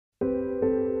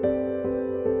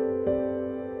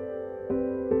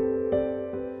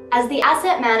As the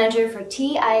asset manager for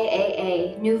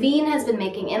TIAA, Nuveen has been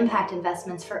making impact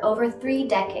investments for over 3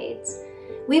 decades.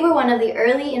 We were one of the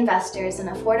early investors in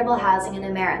affordable housing in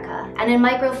America and in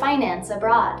microfinance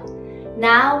abroad.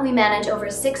 Now we manage over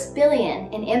 $6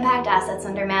 billion in impact assets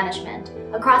under management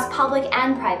across public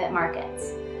and private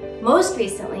markets. Most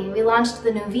recently, we launched the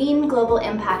Nuveen Global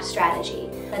Impact Strategy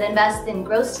that invests in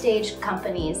growth stage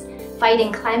companies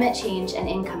fighting climate change and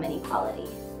income inequality.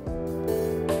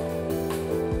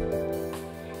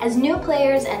 As new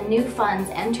players and new funds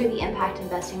enter the impact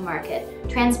investing market,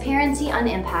 transparency on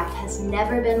impact has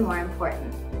never been more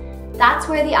important. That's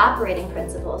where the operating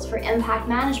principles for impact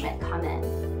management come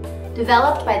in.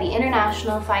 Developed by the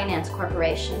International Finance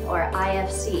Corporation, or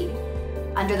IFC,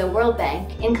 under the World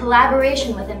Bank, in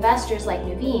collaboration with investors like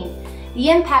Nuveen, the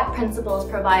impact principles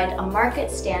provide a market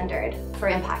standard for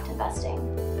impact investing.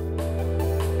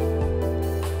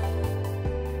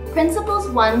 Principles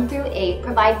 1 through 8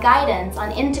 provide guidance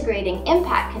on integrating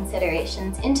impact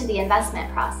considerations into the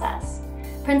investment process.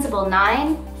 Principle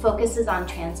 9 focuses on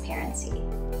transparency.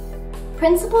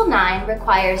 Principle 9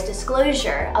 requires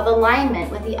disclosure of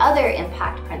alignment with the other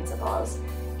impact principles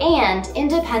and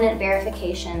independent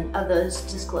verification of those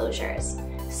disclosures,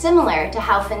 similar to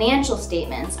how financial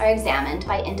statements are examined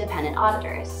by independent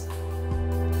auditors.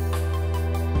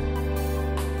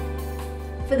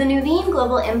 For the Nuveen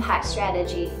Global Impact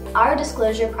Strategy, our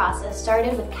disclosure process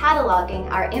started with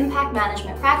cataloging our impact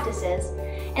management practices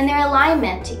and their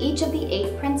alignment to each of the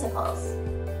 8 principles.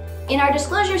 In our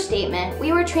disclosure statement,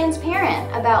 we were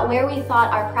transparent about where we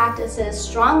thought our practices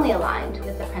strongly aligned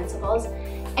with the principles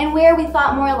and where we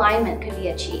thought more alignment could be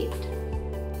achieved.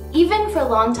 Even for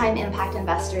longtime impact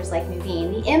investors like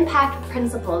Nuveen, the impact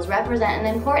principles represent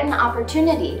an important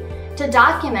opportunity to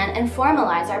document and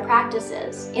formalize our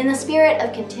practices in the spirit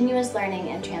of continuous learning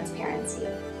and transparency.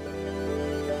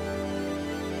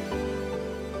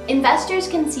 Investors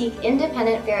can seek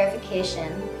independent verification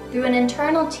through an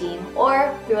internal team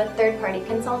or through a third-party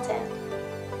consultant.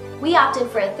 We opted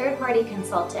for a third-party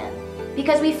consultant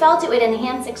because we felt it would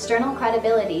enhance external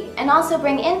credibility and also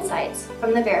bring insights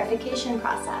from the verification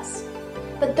process.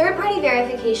 But third-party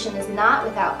verification is not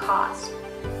without cost.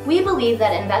 We believe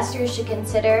that investors should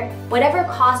consider whatever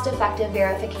cost-effective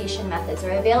verification methods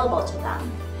are available to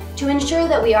them to ensure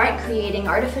that we aren't creating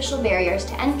artificial barriers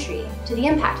to entry to the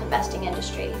impact investing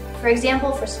industry, for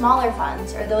example, for smaller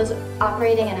funds or those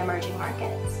operating in emerging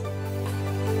markets.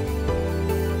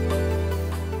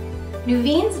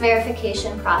 Nuveen's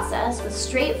verification process was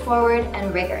straightforward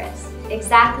and rigorous,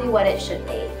 exactly what it should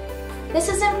be. This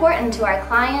is important to our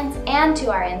clients and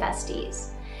to our investees.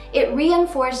 It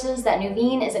reinforces that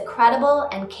Nuveen is a credible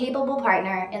and capable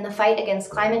partner in the fight against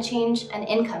climate change and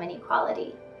income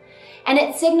inequality. And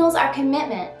it signals our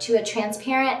commitment to a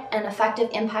transparent and effective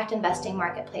impact investing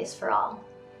marketplace for all.